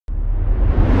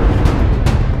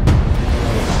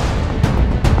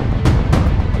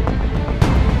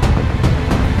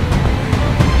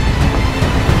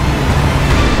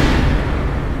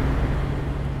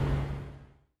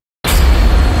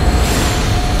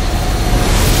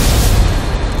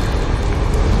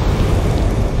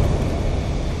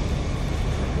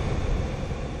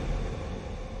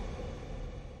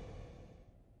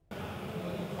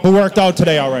Who worked out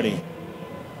today already?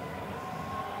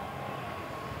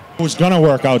 Who's gonna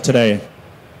work out today?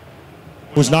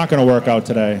 Who's not gonna work out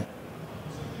today?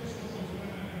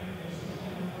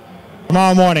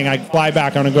 Tomorrow morning, I fly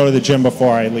back. I'm gonna go to the gym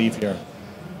before I leave here.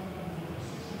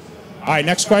 All right,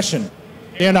 next question.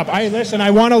 Stand up. Listen,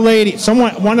 I want a lady.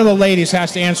 One of the ladies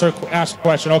has to ask a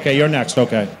question. Okay, you're next.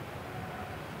 Okay.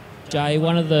 Jay,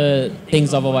 one of the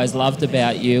things I've always loved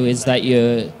about you is that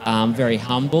you're very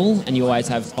humble and you always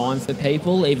have time for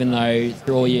people, even though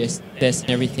through all your success and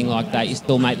everything like that, you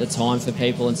still make the time for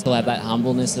people and still have that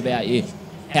humbleness about you.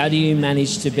 How do you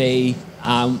manage to be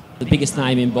the biggest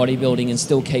name in bodybuilding and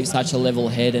still keep such a level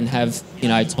head and have,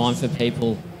 time for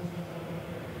people?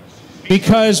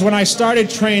 Because when I started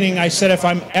training, I said if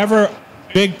I'm ever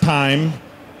big time,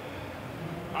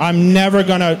 I'm never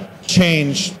going to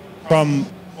change from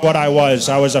what I was.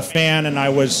 I was a fan and I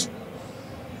was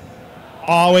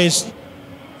always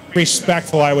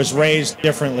respectful. I was raised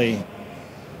differently.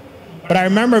 But I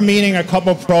remember meeting a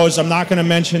couple pros, I'm not going to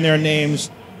mention their names,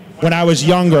 when I was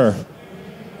younger.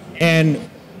 And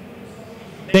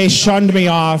they shunned me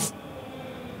off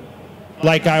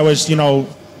like I was,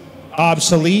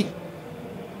 obsolete.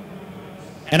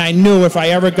 And I knew if I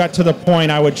ever got to the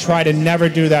point, I would try to never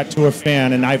do that to a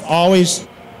fan. And I've always,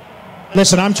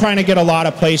 listen, I'm trying to get a lot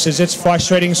of places. It's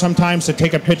frustrating sometimes to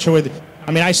take a picture with,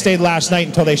 I stayed last night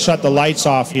until they shut the lights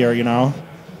off here,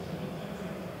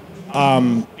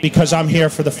 because I'm here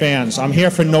for the fans. I'm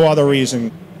here for no other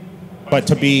reason but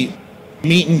to be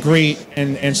meet and greet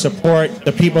and support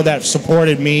the people that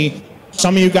supported me.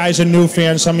 Some of you guys are new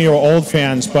fans, some of you are old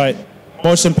fans, but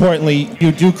most importantly,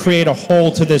 you do create a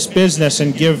whole to this business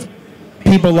and give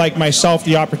people like myself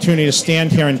the opportunity to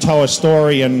stand here and tell a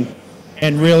story and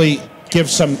really give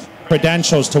some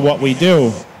credentials to what we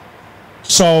do.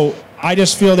 So I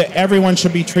just feel that everyone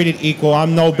should be treated equal.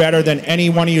 I'm no better than any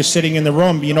one of you sitting in the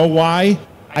room. You know why?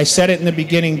 I said it in the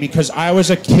beginning, because I was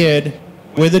a kid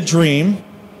with a dream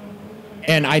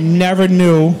and I never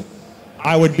knew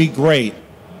I would be great.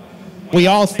 We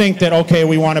all think that, okay,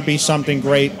 we want to be something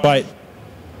great, but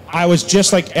I was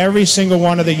just like every single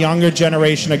one of the younger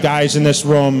generation of guys in this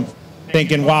room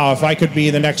thinking, wow, if I could be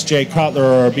the next Jay Cutler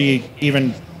or be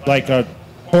even like a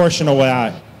portion of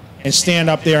that and stand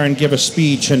up there and give a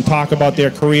speech and talk about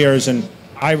their careers. And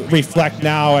I reflect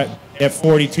now at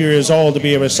 42 years old to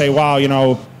be able to say, wow,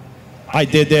 I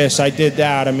did this, I did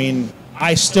that.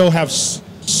 I still have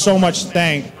so much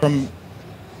thanks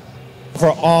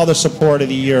for all the support of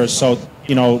the years. So,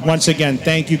 once again,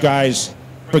 thank you guys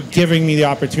for giving me the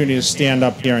opportunity to stand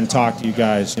up here and talk to you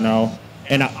guys,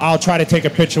 And I'll try to take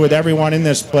a picture with everyone in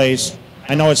this place.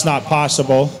 I know it's not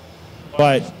possible,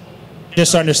 but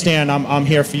just understand I'm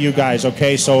here for you guys,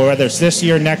 okay? So whether it's this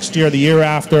year, next year, the year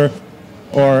after,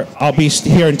 or I'll be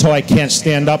here until I can't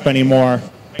stand up anymore,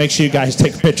 make sure you guys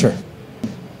take a picture.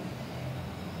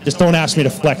 Just don't ask me to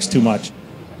flex too much.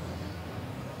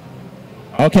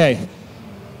 Okay.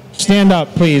 Stand up,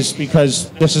 please,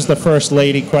 because this is the first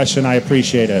lady question. I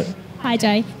appreciate it. Hi,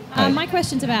 Jay. Hi. My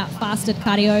question's about fasted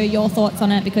cardio, your thoughts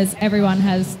on it, because everyone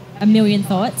has a million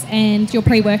thoughts, and your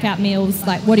pre-workout meals,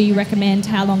 like what do you recommend,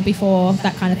 how long before,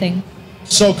 that kind of thing?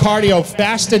 So cardio,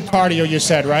 fasted cardio, you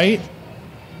said, right?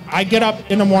 I get up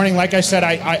in the morning, like I said,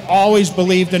 I always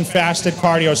believed in fasted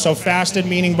cardio. So fasted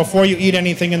meaning before you eat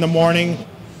anything in the morning.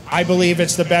 I believe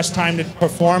it's the best time to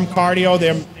perform cardio.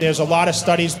 There's a lot of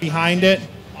studies behind it.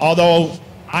 Although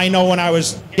I know when I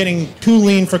was getting too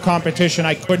lean for competition,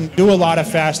 I couldn't do a lot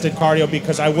of fasted cardio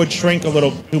because I would shrink a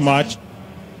little too much.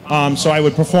 So I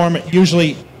would perform it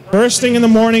usually first thing in the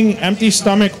morning, empty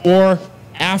stomach, or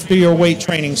after your weight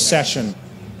training session.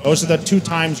 Those are the two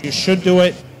times you should do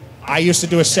it. I used to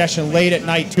do a session late at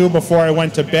night too before I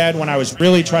went to bed when I was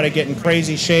really trying to get in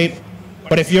crazy shape.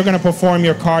 But if you're going to perform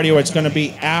your cardio, it's going to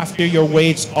be after your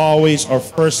weights always, or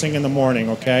first thing in the morning,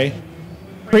 okay?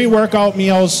 Pre-workout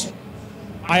meals,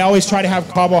 I always try to have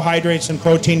carbohydrates and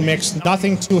protein mixed.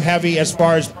 Nothing too heavy as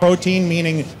far as protein,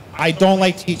 meaning I don't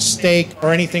like to eat steak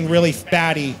or anything really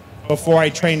fatty before I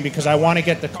train because I want to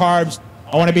get the carbs.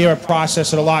 I want to be able to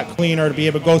process it a lot cleaner, to be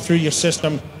able to go through your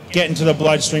system, get into the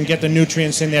bloodstream, get the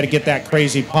nutrients in there to get that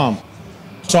crazy pump.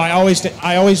 So I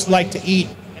always like to eat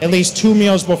at least 2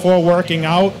 meals before working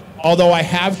out, although I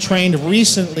have trained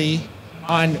recently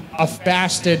on a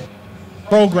fasted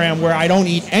program where I don't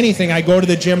eat anything. I go to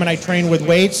the gym and I train with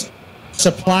weights,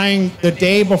 supplying the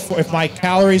day before. If my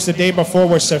calories the day before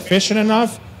were sufficient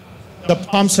enough, the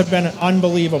pumps have been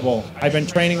unbelievable. I've been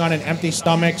training on an empty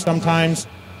stomach sometimes,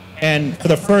 and for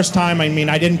the first time,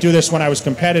 I didn't do this when I was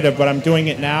competitive, but I'm doing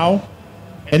it now.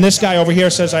 And this guy over here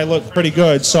says I look pretty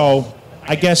good, so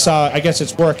I guess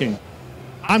it's working.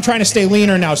 I'm trying to stay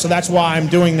leaner now, so that's why I'm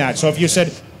doing that. So if you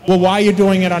said, well, why are you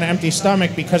doing it on an empty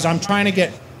stomach? Because I'm trying to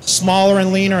get smaller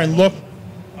and leaner and look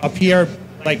up here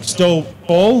like still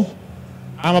full.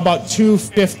 I'm about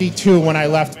 252 when I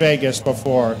left Vegas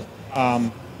before.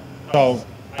 So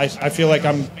I feel like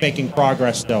I'm making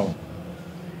progress still.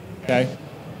 Okay.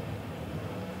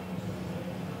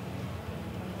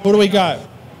 Who do we got?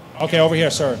 Okay, over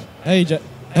here, sir. Hey,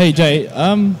 Jay.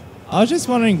 I was just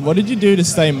wondering, what did you do to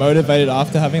stay motivated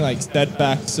after having like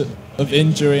setbacks of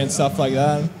injury and stuff like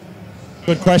that?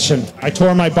 Good question. I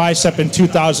tore my bicep in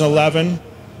 2011.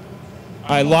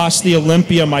 I lost the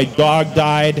Olympia. My dog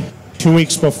died 2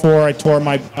 weeks before I tore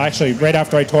my, actually right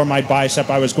after I tore my bicep.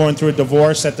 I was going through a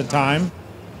divorce at the time.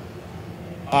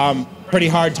 Pretty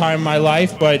hard time in my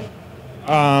life, but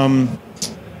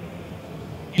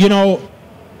you know,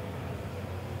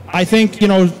 I think, you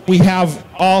know, we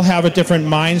all have a different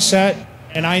mindset,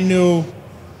 and I knew,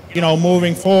 you know,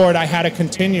 moving forward, I had to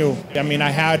continue. I mean, I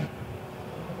had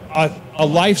a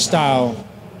lifestyle,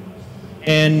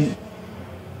 and,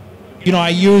 you know, I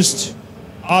used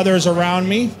others around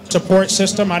me, support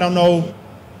system. I don't know,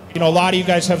 you know, a lot of you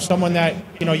guys have someone that,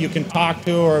 you know, you can talk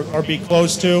to or be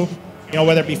close to, you know,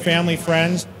 whether it be family,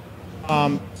 friends,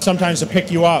 sometimes to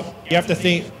pick you up. You have to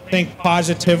think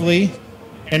positively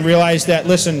and realize that,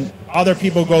 listen, other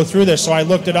people go through this. So I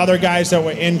looked at other guys that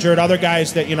were injured, other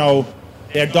guys that, you know,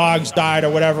 their dogs died or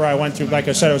whatever. I went through, like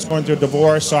I said, I was going through a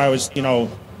divorce, so I was, you know,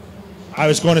 I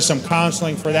was going to some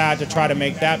counseling for that to try to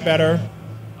make that better.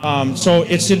 So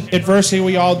it's adversity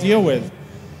we all deal with.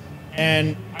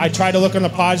 And I tried to look on the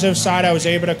positive side. I was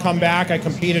able to come back. I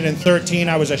competed in 13.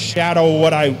 I was a shadow of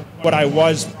what I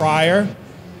was prior.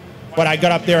 But I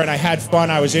got up there and I had fun.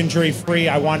 I was injury-free.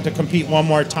 I wanted to compete one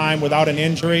more time without an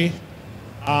injury.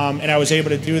 And I was able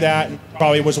to do that. And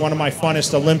probably was one of my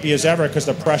funnest Olympias ever because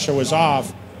the pressure was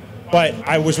off. But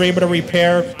I was able to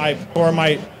repair. I tore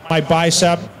my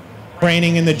bicep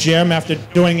training in the gym after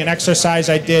doing an exercise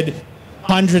I did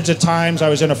hundreds of times. I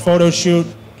was in a photo shoot,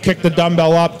 kicked the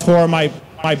dumbbell up, tore my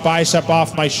bicep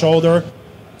off my shoulder.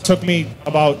 Took me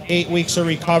about 8 weeks of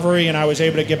recovery, and I was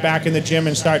able to get back in the gym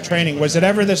and start training. Was it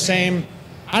ever the same?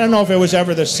 I don't know if it was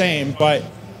ever the same, but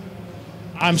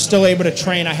I'm still able to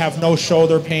train. I have no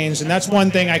shoulder pains, and that's one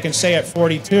thing I can say at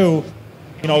 42. You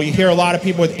know, you hear a lot of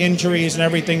people with injuries and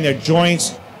everything, their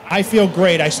joints. I feel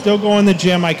great. I still go in the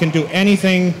gym. I can do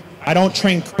anything. I don't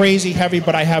train crazy heavy,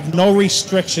 but I have no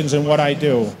restrictions in what I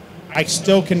do. I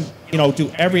still can, you know, do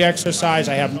every exercise.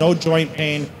 I have no joint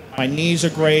pain. My knees are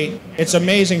great. It's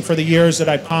amazing for the years that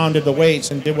I pounded the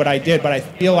weights and did what I did, but I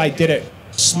feel I did it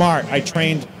smart. I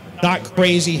trained not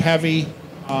crazy heavy.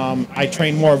 I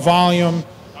trained more volume.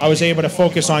 I was able to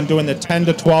focus on doing the 10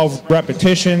 to 12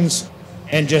 repetitions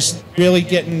and just really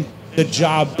getting the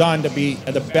job done to be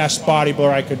the best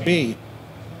bodybuilder I could be.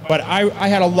 But I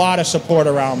had a lot of support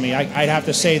around me. I'd have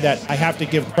to say that I have to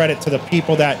give credit to the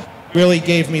people that really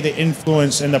gave me the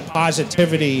influence and the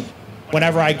positivity.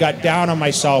 Whenever I got down on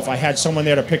myself, I had someone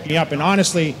there to pick me up. And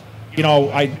honestly, you know,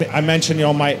 I mentioned, you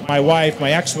know, my wife,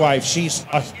 my ex-wife, she's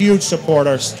a huge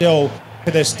supporter still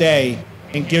to this day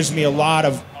and gives me a lot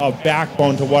of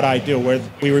backbone to what I do, where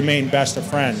we remain best of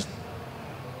friends.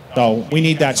 So we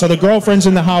need that. So the girlfriends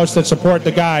in the house that support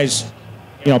the guys,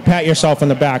 you know, pat yourself on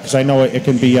the back, because I know it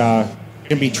can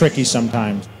be tricky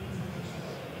sometimes.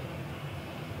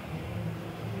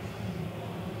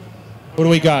 Who do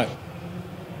we got?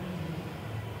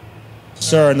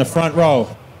 Sir, in the front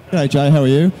row. G'day, Jay. How are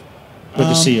you? Good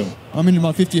to see you. I'm into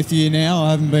my 50th year now.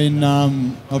 I haven't been.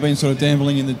 I've been sort of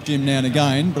dabbling in the gym now and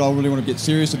again, but I really want to get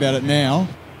serious about it now.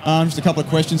 Just a couple of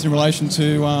questions in relation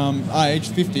to age,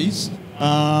 50s.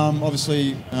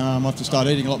 Obviously, I have to start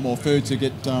eating a lot more food to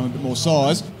get a bit more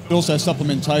size, but also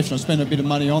supplementation. I spend a bit of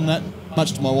money on that,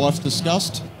 much to my wife's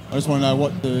disgust. I just want to know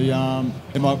what the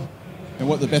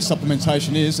best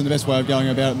supplementation is and the best way of going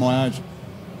about it at my age.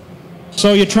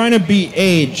 So you're trying to beat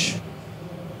age,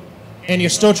 and you're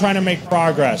still trying to make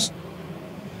progress.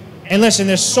 And listen,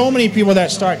 there's so many people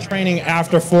that start training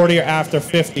after 40 or after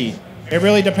 50. It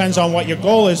really depends on what your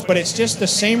goal is, but it's just the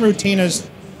same routine as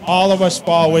all of us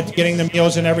fall with, getting the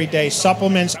meals in every day.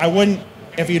 Supplements, I wouldn't,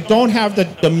 if you don't have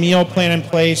the meal plan in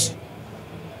place,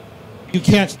 you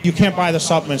can't buy the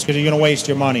supplements because you're going to waste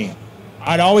your money.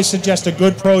 I'd always suggest a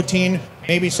good protein,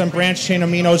 maybe some branched chain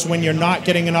aminos when you're not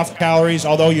getting enough calories,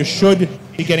 although you should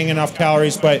be getting enough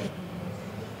calories. But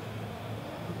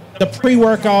the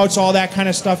pre-workouts, all that kind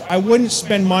of stuff, I wouldn't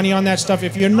spend money on that stuff.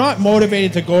 If you're not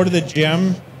motivated to go to the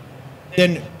gym,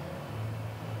 then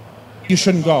you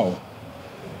shouldn't go.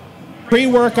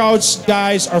 Pre-workouts,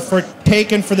 guys, are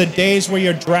taken for the days where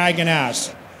you're dragging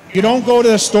ass. You don't go to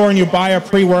the store and you buy a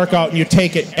pre-workout and you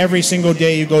take it every single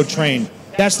day you go train.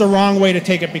 That's the wrong way to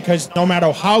take it, because no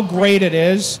matter how great it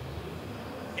is,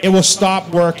 it will stop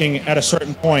working at a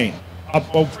certain point.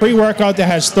 A pre-workout that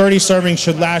has 30 servings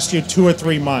should last you 2 or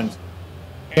 3 months.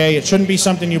 Okay, it shouldn't be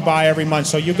something you buy every month.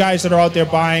 So you guys that are out there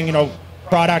buying, you know,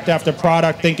 product after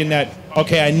product, thinking that,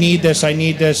 okay, I need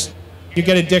this, you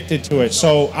get addicted to it.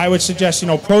 So I would suggest, you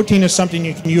know, protein is something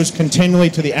you can use continually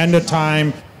to the end of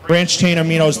time. Branched chain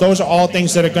aminos, those are all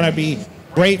things that are going to be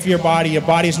great for your body. Your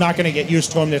body's not going to get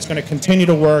used to them. It's going to continue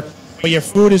to work, but your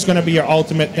food is going to be your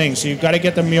ultimate thing. So you've got to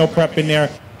get the meal prep in there.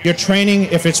 Your training,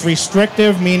 if it's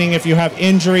restrictive, meaning if you have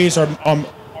injuries or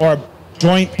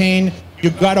joint pain,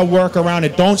 you've got to work around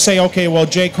it. Don't say, okay, well,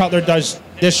 Jay Cutler does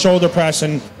this shoulder press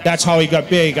and that's how he got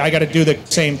big. I got to do the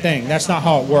same thing. That's not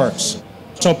how it works.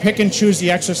 So pick and choose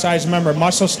the exercise. Remember,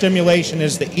 muscle stimulation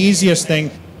is the easiest thing.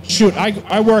 Shoot,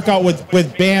 I work out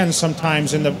with bands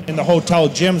sometimes in the hotel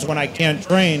gyms when I can't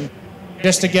train,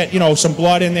 just to get, you know, some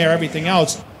blood in there, everything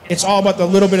else. It's all about the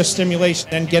little bit of stimulation,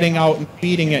 then getting out and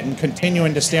feeding it and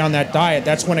continuing to stay on that diet.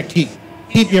 That's when it keep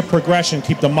your progression,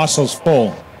 keep the muscles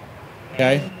full.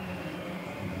 Okay?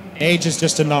 Age is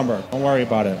just a number. Don't worry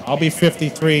about it. I'll be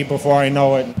 53 before I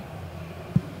know it.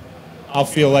 I'll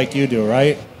feel like you do,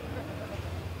 right?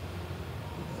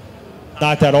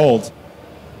 Not that old.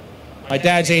 My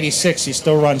dad's 86. He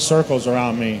still runs circles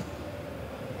around me.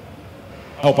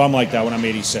 I hope I'm like that when I'm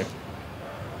 86.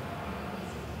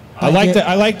 I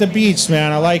like the beats,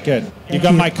 man. I like it. You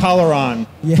got my color on.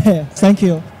 Yeah, thank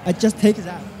you. I just take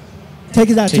that. Take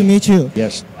that to meet you.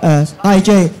 Yes. Hi,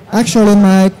 Jay. Actually,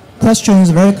 my question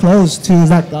is very close to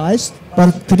that guy's.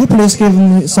 But could you please give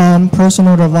me some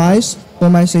personal advice for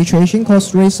my situation?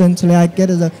 Because recently I get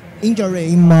the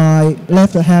injury in my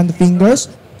left hand fingers.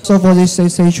 So for these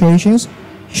situations,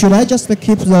 should I just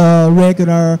keep the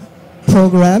regular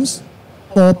programs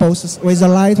for both with the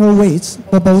lighter weights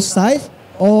for both sides?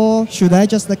 Or should I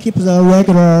just keep the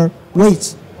regular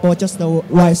weights for just the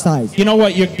right side? You know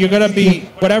what? You're going to be,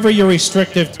 whatever you're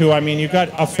restrictive to, I mean, you've got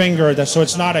a finger, so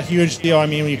it's not a huge deal. I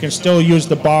mean, you can still use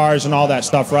the bars and all that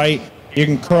stuff, right? You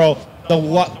can curl.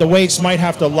 The weights might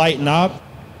have to lighten up.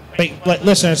 But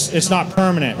listen, it's not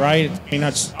permanent, right? I mean,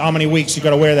 that's how many weeks you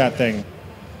got to wear that thing.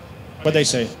 What'd they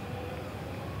say?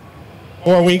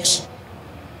 4 weeks?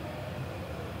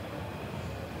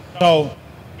 So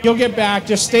you'll get back.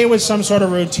 Just stay with some sort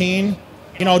of routine.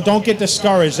 You know, don't get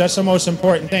discouraged. That's the most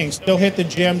important thing. Still hit the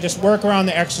gym. Just work around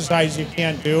the exercise you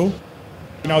can't do.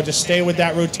 You know, just stay with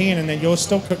that routine, and then you'll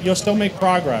still make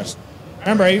progress.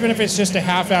 Remember, even if it's just a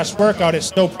half-assed workout, it's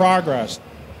still progress.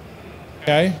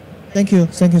 Okay? Thank you.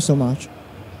 Thank you so much.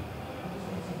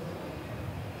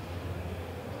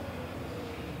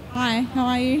 Hi, how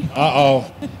are you?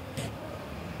 Uh-oh.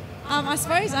 I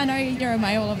suppose I know you're a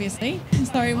male, obviously.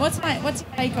 So what's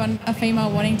your take on a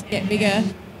female wanting to get bigger?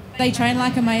 They train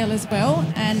like a male as well,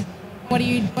 and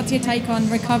what's your take on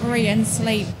recovery and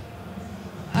sleep?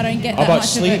 I don't get that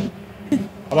much of it.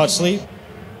 How about sleep?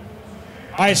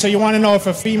 All right, so you want to know if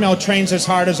a female trains as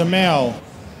hard as a male?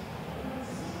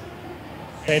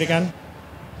 Say it again.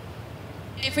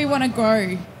 If we want to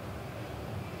grow,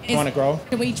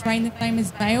 do we train the same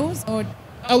as males, or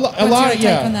a lot? What's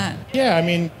your take on that? Yeah, I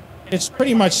mean, it's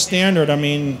pretty much standard. I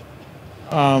mean,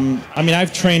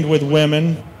 I've trained with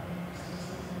women,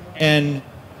 and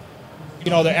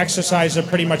you know, the exercises are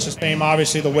pretty much the same.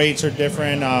 Obviously, the weights are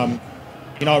different.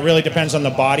 You know, it really depends on the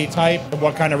body type,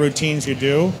 what kind of routines you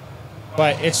do,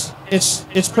 but it's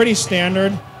pretty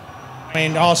standard. I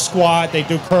mean, I'll squat, they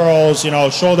do curls, you know,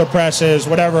 shoulder presses,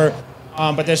 whatever.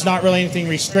 But there's not really anything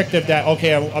restrictive that,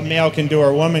 okay, a male can do or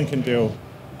a woman can do.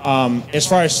 As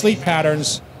far as sleep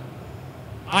patterns,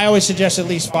 I always suggest at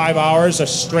least 5 hours of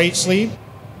straight sleep.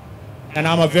 And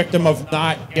I'm a victim of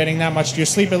not getting that much. Do you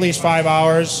sleep at least 5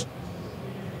 hours?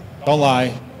 Don't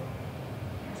lie.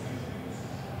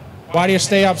 Why do you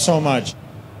stay up so much?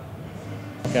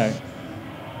 Okay.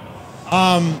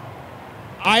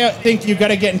 I think you got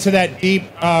to get into that deep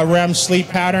REM sleep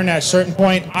pattern at a certain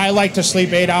point. I like to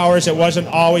sleep 8 hours. It wasn't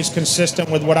always consistent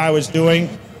with what I was doing,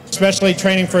 especially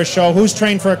training for a show. Who's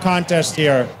trained for a contest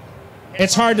here?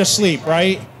 It's hard to sleep,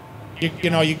 right?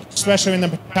 You know, especially when the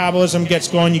metabolism gets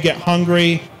going, you get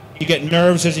hungry, you get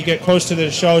nerves as you get close to the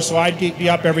show. So I'd be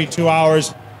up every 2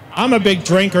 hours. I'm a big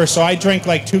drinker, so I drink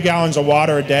like 2 gallons of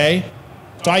water a day.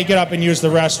 So I get up and use the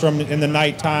restroom in the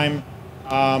nighttime.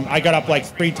 I got up like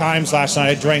 3 times last night.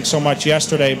 I drank so much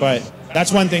yesterday, but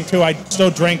that's one thing too. I still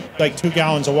drink like 2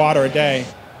 gallons of water a day.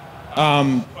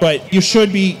 But you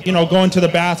should be, you know, going to the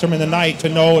bathroom in the night to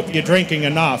know if you're drinking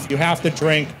enough. You have to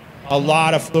drink a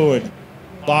lot of fluid.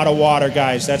 A lot of water,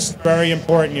 guys. That's very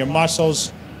important. Your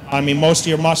muscles, I mean, most of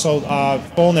your muscle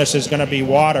fullness is going to be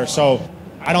water. So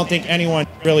I don't think anyone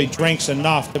really drinks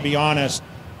enough, to be honest,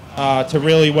 to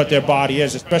really what their body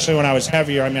is, especially when I was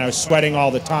heavier. I mean, I was sweating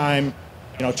all the time,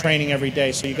 you know, training every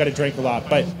day. So you got to drink a lot.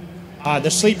 But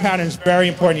the sleep pattern is very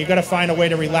important. You got to find a way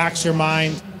to relax your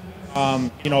mind.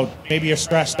 You know, maybe you're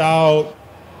stressed out,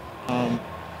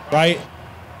 right?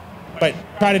 But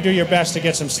try to do your best to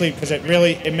get some sleep, because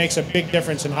it makes a big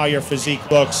difference in how your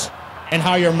physique looks and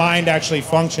how your mind actually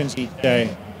functions each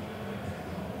day.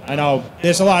 I know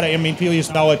there's a lot of, I mean, people use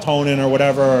melatonin or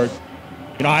whatever, or,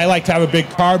 you know, I like to have a big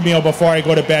carb meal before I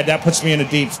go to bed. That puts me in a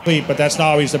deep sleep, but that's not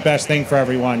always the best thing for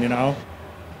everyone, you know?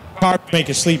 Carbs make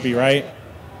you sleepy, right?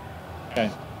 Okay.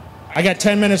 I got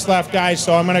 10 minutes left, guys,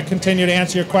 so I'm going to continue to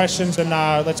answer your questions, and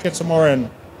let's get some more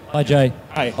in. Hi, Jay.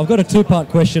 Hi. I've got a two-part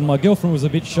question. My girlfriend was a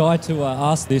bit shy to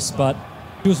ask this, but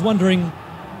she was wondering,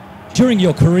 during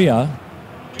your career,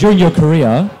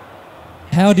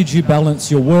 how did you balance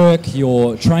your work,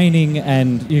 your training,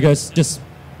 and you guys just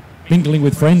mingling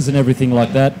with friends and everything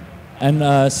like that?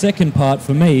 And second part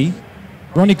for me,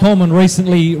 Ronnie Coleman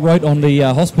recently wrote on the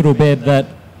hospital bed that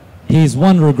his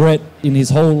one regret in his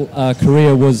whole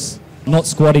career was not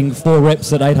squatting 4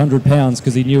 reps at 800 pounds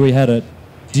because he knew he had it.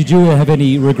 Did you have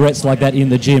any regrets like that in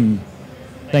the gym?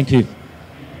 Thank you.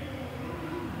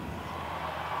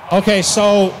 Okay,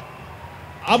 so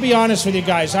I'll be honest with you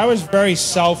guys. I was very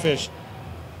selfish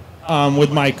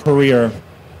with my career.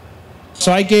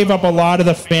 So I gave up a lot of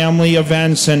the family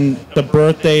events and the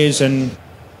birthdays, and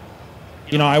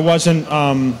you know, I wasn't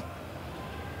the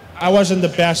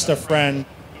best of friend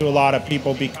to a lot of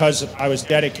people because I was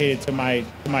dedicated to my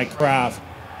craft.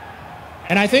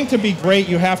 And I think to be great,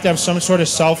 you have to have some sort of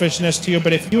selfishness to you.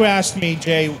 But if you ask me,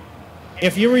 Jay,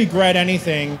 if you regret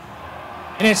anything,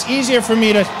 and it's easier for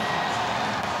me to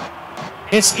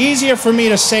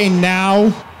say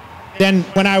now than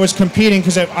when I was competing,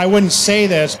 because I wouldn't say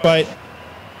this, but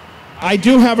I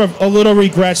do have a little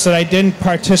regrets that I didn't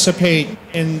participate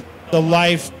in the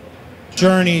life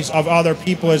journeys of other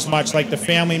people as much, like the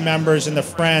family members and the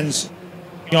friends.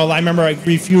 You know, I remember I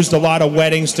refused a lot of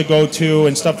weddings to go to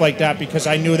and stuff like that because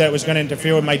I knew that it was going to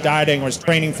interfere with my dieting. I was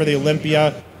training for the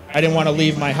Olympia. I didn't want to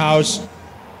leave my house.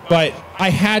 But I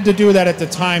had to do that at the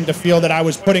time to feel that I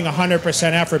was putting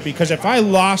 100% effort, because if I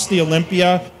lost the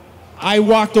Olympia, I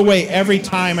walked away every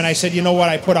time and I said, you know what,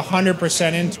 I put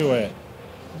 100% into it.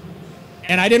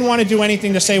 And I didn't want to do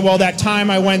anything to say, well, that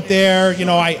time I went there, you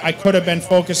know, I could have been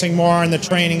focusing more on the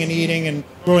training and eating and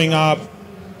growing up.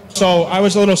 So I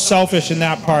was a little selfish in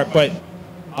that part, but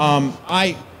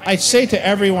I say to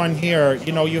everyone here,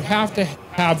 you know, you have to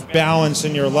have balance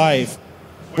in your life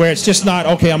where it's just not,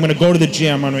 okay, I'm going to go to the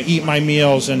gym, I'm going to eat my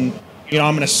meals, and, you know,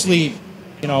 I'm going to sleep,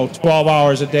 you know, 12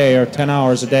 hours a day or 10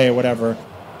 hours a day or whatever.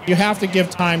 You have to give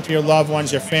time to your loved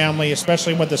ones, your family,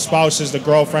 especially with the spouses, the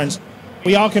girlfriends.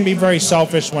 We all can be very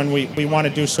selfish when we want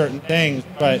to do certain things,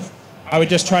 but I would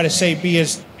just try to say be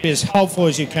as helpful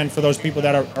as you can for those people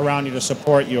that are around you to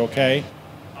support you, okay?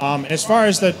 As far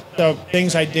as the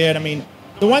things I did, I mean,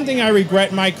 the one thing I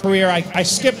regret in my career, I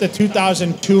skipped the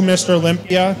 2002 Mr.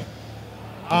 Olympia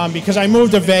because I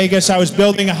moved to Vegas. I was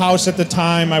building a house at the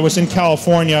time. I was in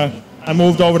California. I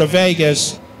moved over to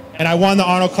Vegas, and I won the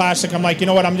Arnold Classic. I'm like, you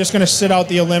know what, I'm just going to sit out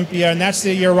the Olympia, and that's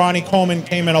the year Ronnie Coleman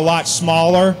came in a lot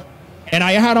smaller. And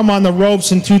I had him on the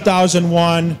ropes in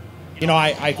 2001. You know,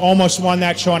 I almost won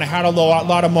that show, and I had a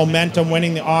lot of momentum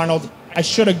winning the Arnold. I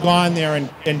should have gone there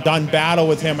and done battle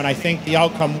with him, and I think the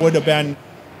outcome would have been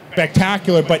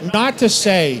spectacular. But not to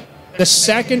say the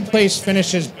second place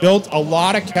finishes built a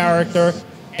lot of character,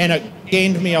 and it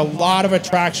gained me a lot of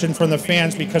attraction from the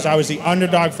fans because I was the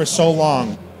underdog for so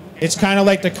long. It's kind of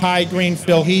like the Kai Green,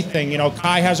 Phil Heath thing. You know,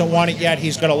 Kai hasn't won it yet.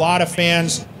 He's got a lot of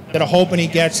fans that are hoping he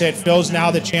gets it. Phil's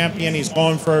now the champion. He's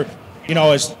going for, you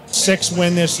know, his 6th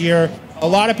win this year. A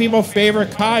lot of people favor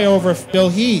Kai over Phil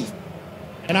Heath.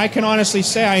 And I can honestly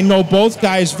say I know both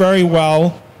guys very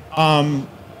well.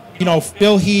 You know,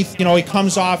 Phil Heath, you know, he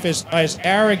comes off as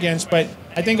arrogance, but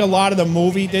I think a lot of the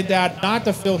movie did that. Not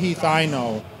the Phil Heath I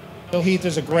know. Phil Heath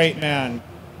is a great man,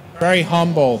 very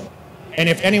humble. And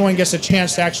if anyone gets a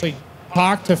chance to actually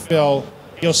talk to Phil,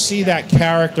 you'll see that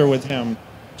character with him.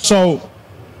 So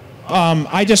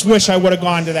I just wish I would have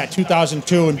gone to that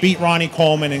 2002 and beat Ronnie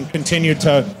Coleman and continued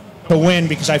to win,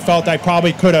 because I felt I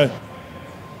probably could have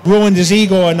ruined his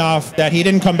ego enough that he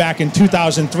didn't come back in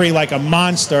 2003 like a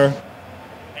monster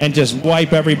and just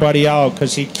wipe everybody out,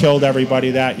 because he killed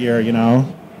everybody that year, you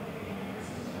know?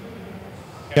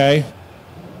 Okay?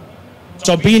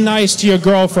 So be nice to your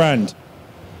girlfriend.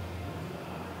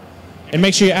 And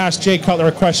make sure you ask Jay Cutler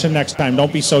a question next time.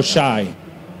 Don't be so shy.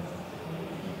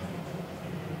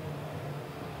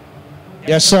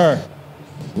 Yes, sir.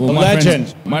 Well, the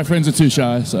legend. My friends are too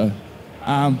shy, so.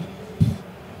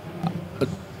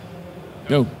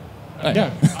 Yo. Hey.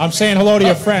 Yeah, I'm saying hello to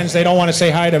your friends. They don't want to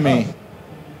say hi to me.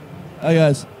 Hi,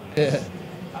 guys.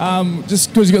 Just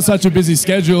because you've got such a busy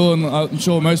schedule, and I'm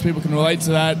sure most people can relate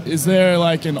to that, is there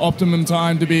like an optimum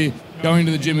time to be going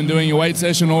to the gym and doing your weight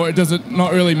session, or does it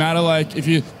not really matter? Like, if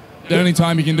you, the only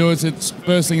time you can do it, it's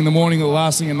first thing in the morning or the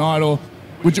last thing at night, or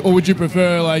would you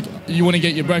prefer, like, you want to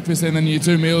get your breakfast in, then your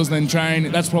 2 meals, then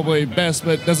train? That's probably best,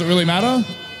 but does it really matter?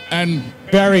 And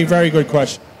very, very good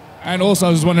question. And also, I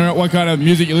was wondering what kind of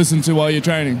music you listen to while you're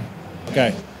training.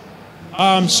 Okay.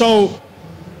 So,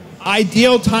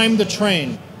 ideal time to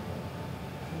train.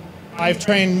 I've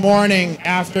trained morning,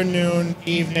 afternoon,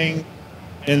 evening,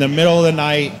 in the middle of the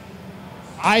night.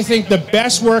 I think the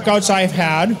best workouts I've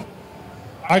had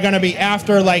are going to be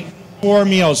after like 4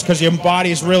 meals, because your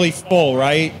body's really full,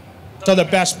 right? So the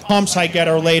best pumps I get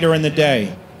are later in the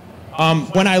day.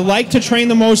 When I like to train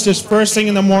the most is first thing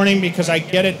in the morning, because I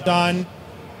get it done,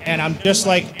 and I'm just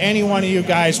like any one of you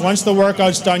guys. Once the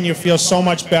workout's done, you feel so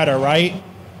much better, right?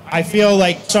 I feel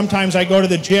like sometimes I go to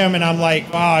the gym and I'm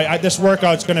like, wow, this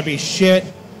workout's going to be shit.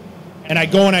 And I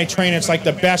go and I train, it's like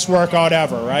the best workout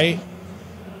ever, right?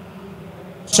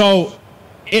 So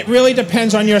it really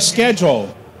depends on your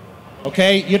schedule.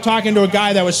 Okay, you're talking to a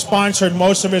guy that was sponsored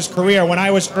most of his career. When I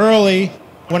was early,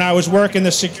 when I was working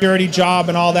the security job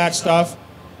and all that stuff,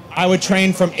 I would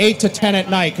train from 8 to 10 at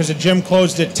night because the gym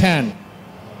closed at 10.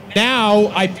 Now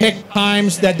I pick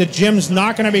times that the gym's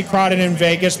not going to be crowded in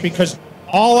Vegas, because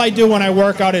all I do when I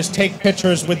work out is take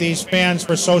pictures with these fans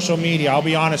for social media. I'll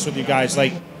be honest with you guys.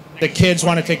 Like, the kids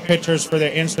want to take pictures for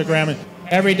their Instagram, and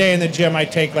every day in the gym I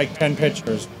take like 10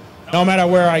 pictures. No matter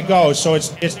where I go. So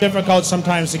it's difficult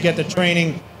sometimes to get the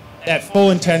training at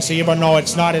full intensity, even though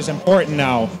it's not as important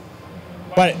now.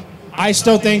 But I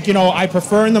still think, you know, I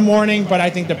prefer in the morning, but I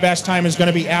think the best time is going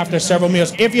to be after several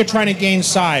meals. If you're trying to gain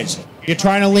size, you're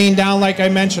trying to lean down, like I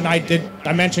mentioned.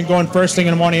 I mentioned going first thing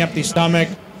in the morning, empty stomach,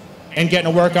 and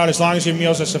getting a workout as long as your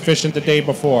meals are sufficient the day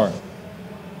before.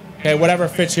 Okay, whatever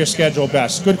fits your schedule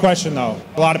best. Good question, though.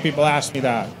 A lot of people ask me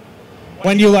that.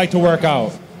 When do you like to work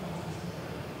out?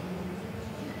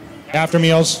 After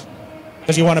meals?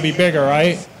 Because you want to be bigger,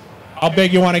 right? How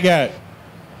big you want to get?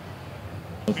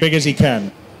 As big as he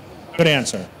can. Good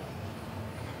answer.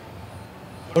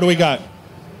 What do we got?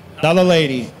 Another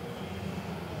lady.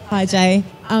 Hi, Jay.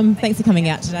 Thanks for coming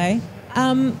out today.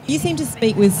 You seem to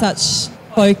speak with such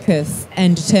focus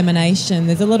and determination.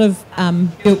 There's a lot of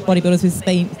built bodybuilders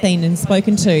we've seen and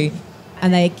spoken to,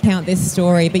 and they count their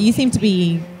story, but you seem to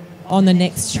be on the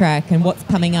next track and what's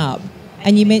coming up.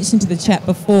 And you mentioned to the chat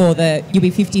before that you'll be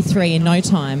 53 in no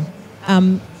time.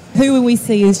 Who will we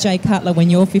see as Jay Cutler when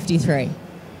you're 53?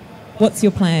 What's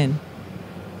your plan?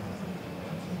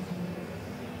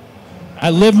 I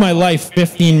live my life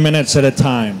 15 minutes at a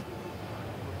time.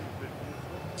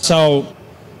 So,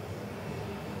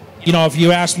 you know, if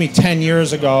you asked me 10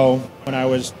 years ago when I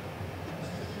was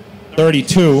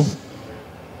 32,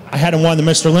 I hadn't won the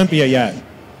Mr. Olympia yet.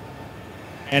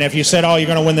 And if you said, oh, you're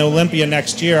going to win the Olympia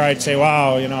next year, I'd say,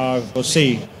 wow, you know, we'll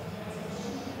see.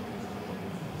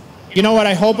 You know what?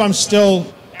 I hope I'm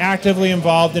still actively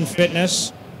involved in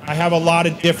fitness. I have a lot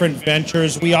of different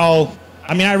ventures.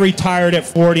 I retired at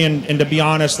 40, and to be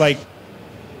honest, like,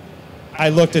 I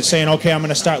looked at saying, okay, I'm going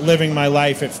to start living my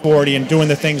life at 40 and doing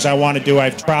the things I want to do.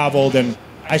 I've traveled and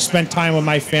I spent time with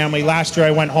my family. Last year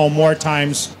I went home more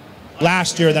times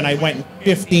last year than I went in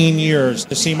 15 years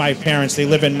to see my parents. They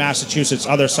live in Massachusetts,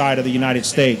 other side of the United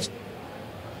States.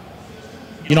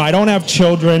 You know, I don't have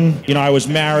children. You know, I was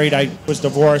married. I was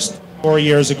divorced 4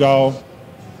 years ago.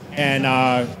 And,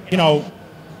 you know,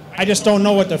 I just don't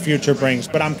know what the future brings.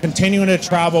 But I'm continuing to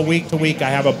travel week to week. I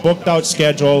have a booked out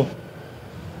schedule.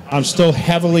 I'm still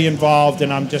heavily involved,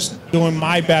 and I'm just doing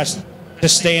my best to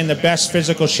stay in the best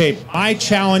physical shape. My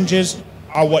challenges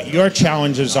are what your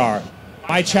challenges are.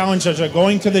 My challenges are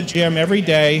going to the gym every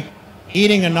day,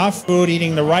 eating enough food,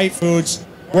 eating the right foods,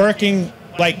 working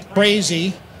like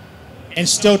crazy, and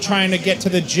still trying to get to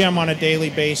the gym on a daily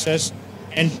basis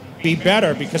and be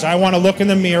better, because I want to look in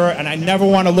the mirror and I never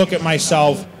want to look at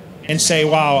myself and say,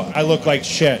 wow, I look like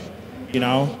shit, you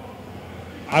know?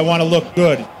 I want to look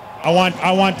good. I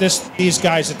want these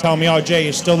guys to tell me, oh, Jay,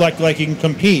 you still look like you can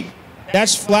compete.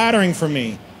 That's flattering for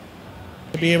me,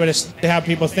 to be able to have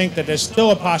people think that there's still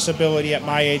a possibility at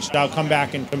my age that I'll come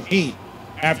back and compete.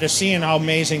 After seeing how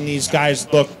amazing these guys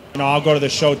look, you know, I'll go to the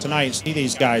show tonight and see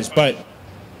these guys. But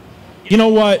you know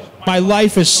what? My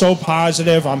life is so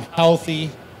positive. I'm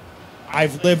healthy.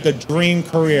 I've lived a dream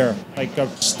career, like a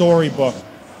storybook.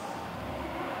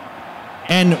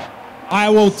 And I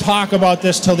will talk about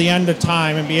this till the end of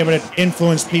time and be able to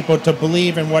influence people to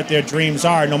believe in what their dreams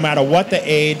are, no matter what the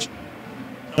age,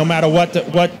 no matter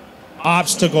what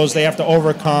obstacles they have to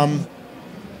overcome.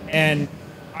 And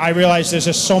I realize there's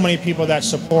just so many people that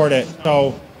support it.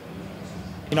 So,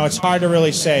 you know, it's hard to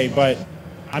really say, but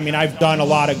I mean, I've done a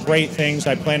lot of great things.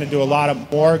 I plan to do a lot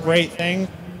of more great things,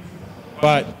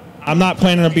 but I'm not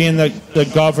planning on being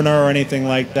the governor or anything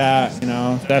like that, you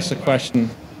know, that's the question.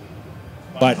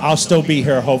 But I'll still be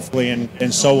here, hopefully,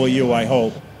 and so will you, I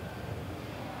hope.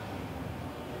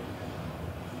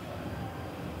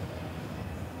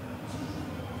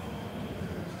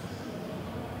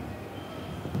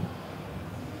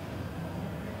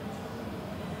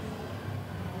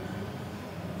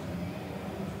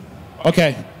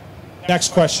 Okay,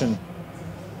 next question.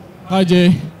 Hi,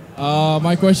 Jay.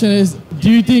 My question is,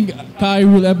 do you think Kai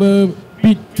will ever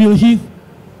beat Phil Heath?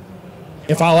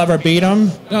 If I'll ever beat him?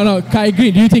 No, Kai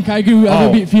Green. Do you think Kai Green will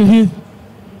ever beat Phil Heath?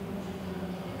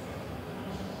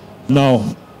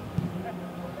 No.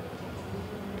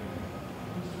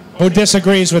 Who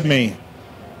disagrees with me?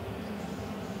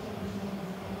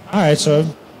 All right,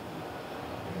 so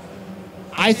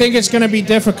I think it's going to be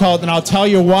difficult, and I'll tell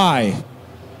you why.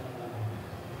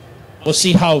 We'll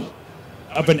see how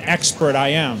of an expert I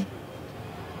am.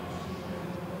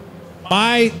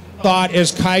 My thought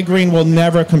is Kai Green will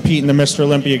never compete in the Mr.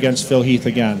 Olympia against Phil Heath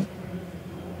again.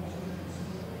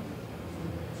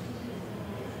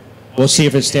 We'll see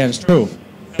if it stands true.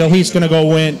 Phil Heath's going to go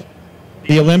win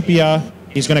the Olympia.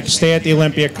 He's going to stay at the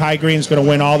Olympia. Kai Green's going to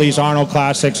win all these Arnold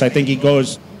Classics. I think he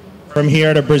goes from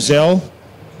here to Brazil.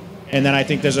 And then I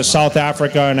think there's a South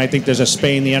Africa, and I think there's a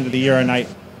Spain the end of the year. And I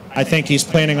think he's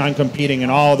planning on competing in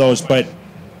all of those. But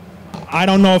I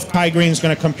don't know if Kai Green's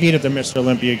going to compete at the Mr.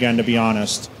 Olympia again, to be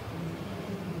honest.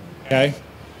 Okay?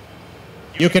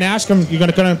 You can ask him. You're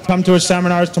going to come to his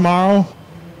seminars tomorrow?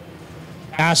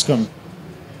 Ask him.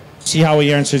 See how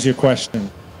he answers your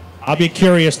question. I'll be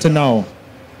curious to know.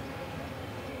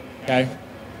 Okay?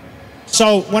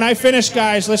 So when I finish,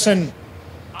 guys, listen,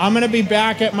 I'm going to be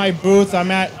back at my booth.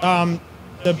 I'm at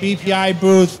the BPI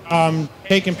booth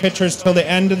taking pictures till the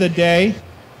end of the day.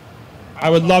 I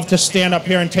would love to stand up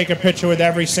here and take a picture with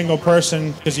every single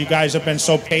person because you guys have been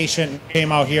so patient and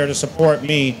came out here to support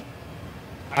me.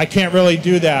 I can't really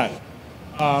do that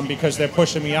because they're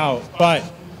pushing me out. But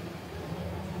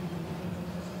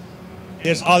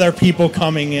there's other people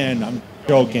coming in. I'm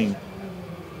joking.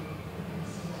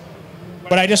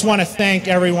 But I just want to thank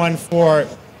everyone for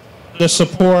the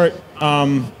support.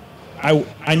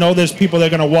 I know there's people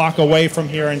that are going to walk away from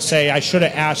here and say, I should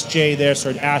have asked Jay this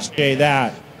or asked Jay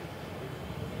that.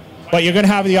 But you're going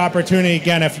to have the opportunity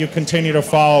again if you continue to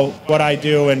follow what I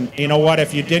do. And you know what?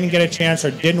 If you didn't get a chance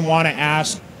or didn't want to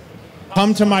ask,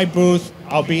 come to my booth.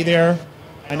 I'll be there.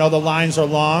 I know the lines are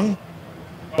long.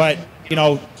 But, you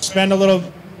know, spend a little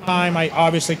time. I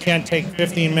obviously can't take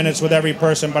 15 minutes with every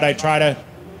person, but I try to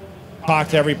talk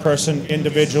to every person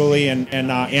individually and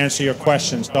answer your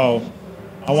questions. So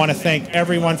I want to thank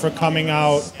everyone for coming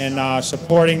out and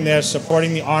supporting this,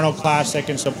 supporting the Arnold Classic,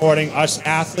 and supporting us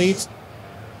athletes,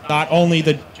 not only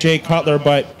the Jay Cutler,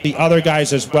 but the other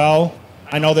guys as well.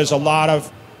 I know there's a lot of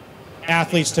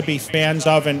athletes to be fans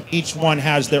of, and each one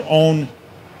has their own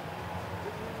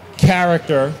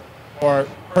character or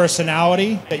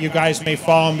personality that you guys may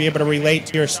follow and be able to relate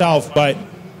to yourself. But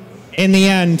in the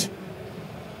end,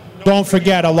 don't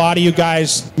forget, a lot of you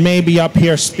guys may be up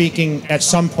here speaking at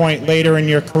some point later in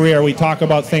your career. We talk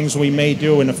about things we may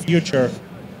do in the future.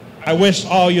 I wish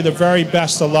all you the very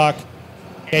best of luck.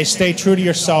 Okay, stay true to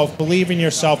yourself, believe in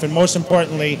yourself, and most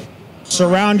importantly,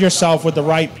 surround yourself with the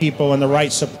right people and the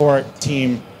right support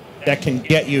team that can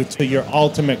get you to your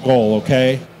ultimate goal,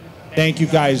 okay? Thank you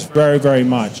guys very, very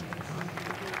much.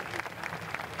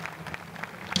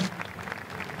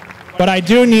 But I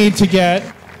do need to get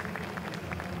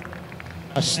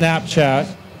a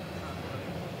Snapchat.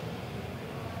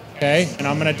 Okay, and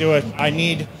I'm gonna do it. I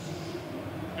need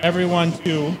everyone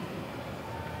to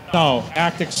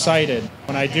act excited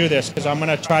when I do this, because I'm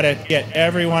gonna try to get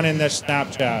everyone in this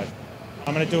Snapchat.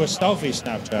 I'm gonna do a selfie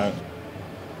Snapchat.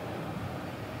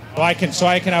 So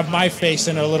I can have my face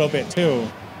in it a little bit too.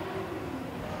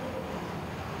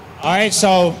 All right,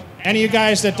 so any of you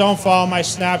guys that don't follow my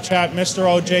Snapchat, Mr.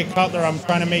 OJ Cutler, I'm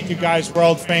trying to make you guys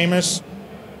world famous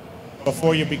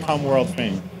before you become world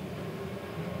famous.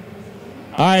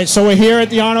 All right, so we're here at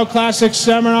the Arnold Classic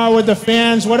seminar with the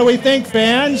fans. What do we think,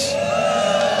 fans?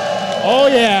 Oh,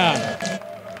 yeah.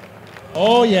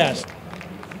 Oh, yes.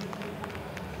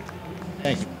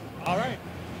 Thank you. All right.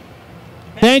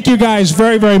 Thank you guys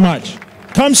very, very much.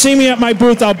 Come see me at my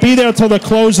booth. I'll be there till the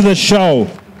close of the show.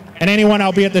 And anyone,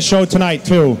 I'll be at the show tonight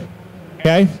too.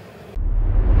 Okay?